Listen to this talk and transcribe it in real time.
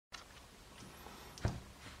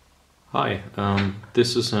Hi,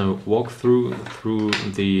 this is a walkthrough through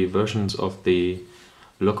the versions of the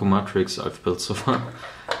Locomatrix I've built so far.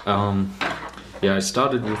 Yeah, I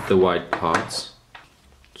started with the white parts.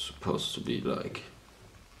 It's supposed to be like...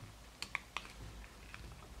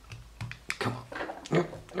 Come on.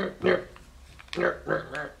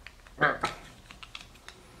 I'm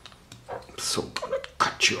so gonna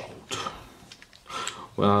cut you out.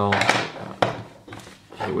 Well,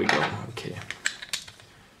 here we go. Okay.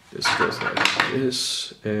 This goes like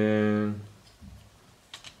this, and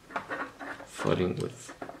fighting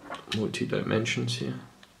with multi-dimensions here.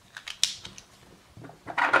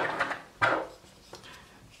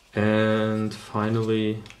 And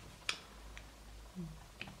finally,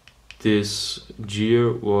 this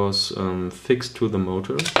gear was fixed to the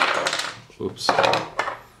motor. Oops.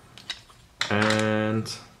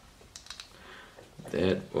 And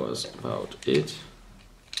that was about it.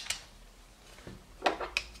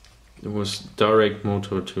 It was direct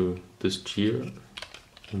motor to this gear,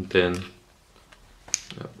 and then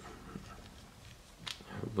it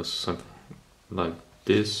was something like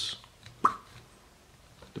this.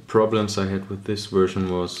 The problems I had with this version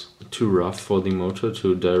was too rough for the motor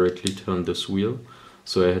to directly turn this wheel,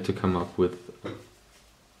 so I had to come up with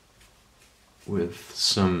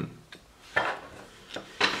some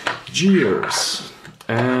gears.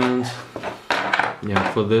 And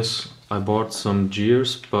yeah, for this I bought some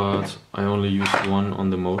gears, but I only used one on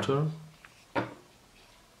the motor.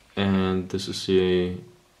 And this is a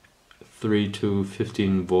 3 to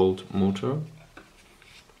 15 volt motor.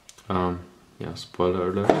 Yeah, spoiler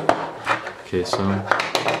alert. Okay, so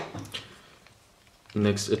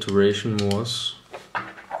next iteration was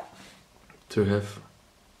to have,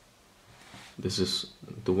 this is,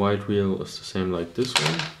 the white wheel is the same like this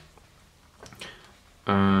one.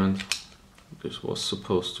 And this was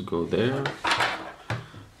supposed to go there,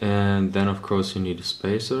 and then of course you need a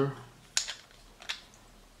spacer,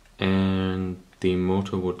 and the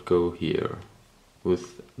motor would go here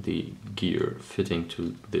with the gear fitting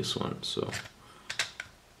to this one. So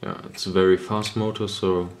yeah, it's a very fast motor,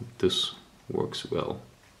 so this works well.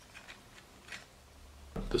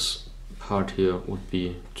 This part here would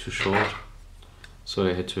be too short, so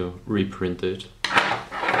I had to reprint it.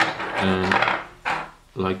 And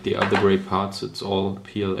like the other gray parts, it's all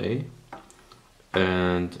PLA,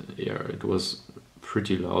 and yeah, it was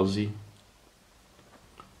pretty lousy.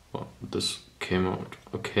 Well, this came out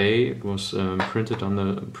okay. It was printed on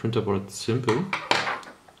the printer board simple,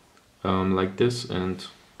 like this, and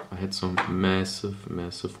I had some massive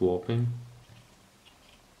warping.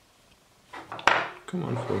 Come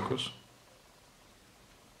on, focus.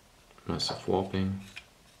 Massive warping.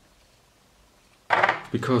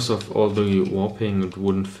 Because of all the warping, it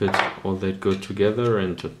wouldn't fit all that good together,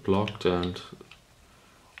 and it blocked, and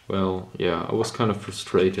well, yeah, I was kind of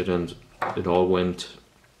frustrated, and it all went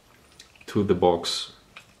to the box.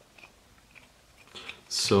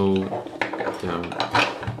 So yeah,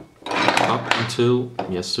 up until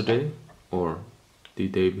yesterday or the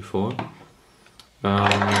day before,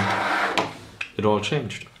 it all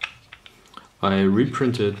changed. I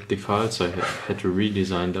reprinted the files. I had to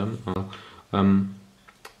redesign them.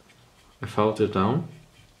 I filed it down,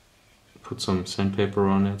 put some sandpaper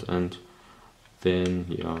on it, and then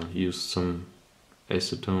used some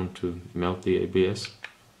acetone to melt the ABS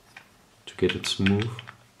to get it smooth,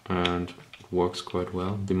 and it works quite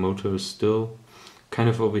well. The motor is still kind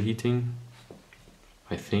of overheating,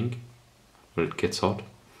 I think, but it gets hot.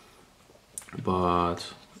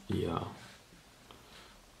 But yeah,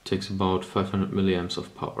 it takes about 500 milliamps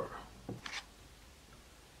of power.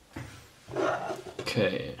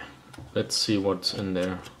 Okay. Let's see what's in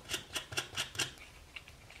there.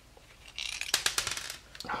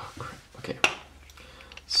 Oh, crap. Okay.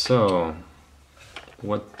 So,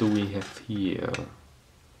 what do we have here?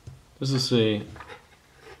 This is a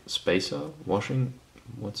spacer, washing.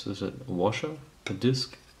 What's this? A washer? A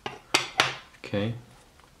disc? Okay.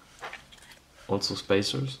 Also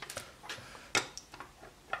spacers.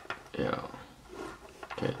 Yeah.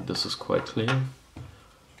 Okay, this is quite clear.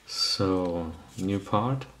 So, new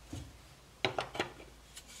part.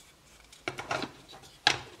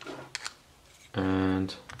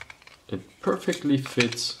 And it perfectly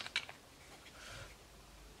fits.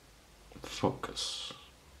 Focus.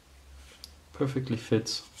 Perfectly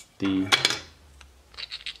fits the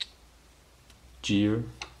gear.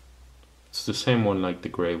 It's the same one like the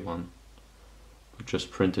gray one, but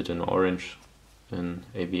just printed in orange in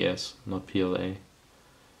ABS, not PLA.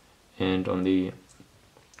 And on the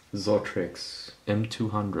Zortrix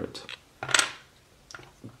M200,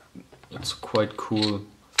 it's quite cool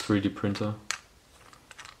 3D printer.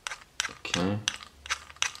 Okay,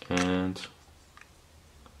 and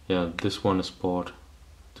yeah, this one is bought.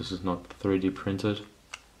 This is not 3D printed.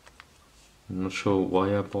 I'm not sure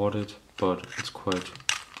why I bought it, but it's quite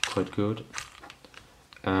good.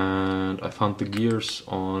 And I found the gears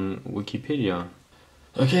on Wikipedia.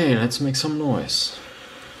 Okay, let's make some noise.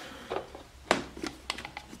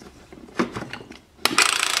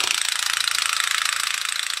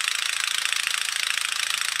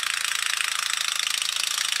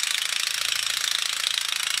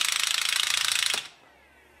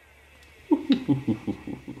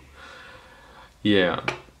 Yeah,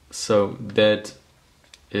 so that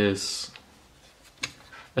is,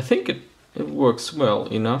 I think it works well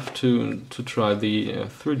enough to try the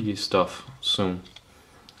 3D stuff soon.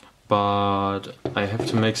 But I have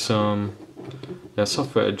to make some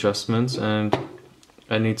software adjustments, and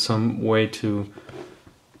I need some way to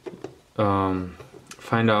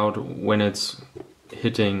find out when it's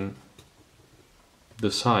hitting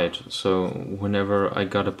the side. So whenever I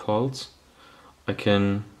got a pulse, I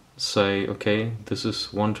can say, okay, this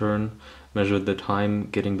is one turn, measure the time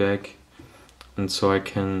getting back, and so I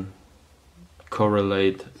can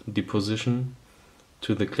correlate the position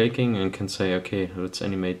to the clicking and can say, okay, let's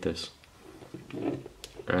animate this.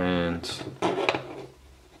 And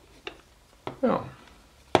yeah.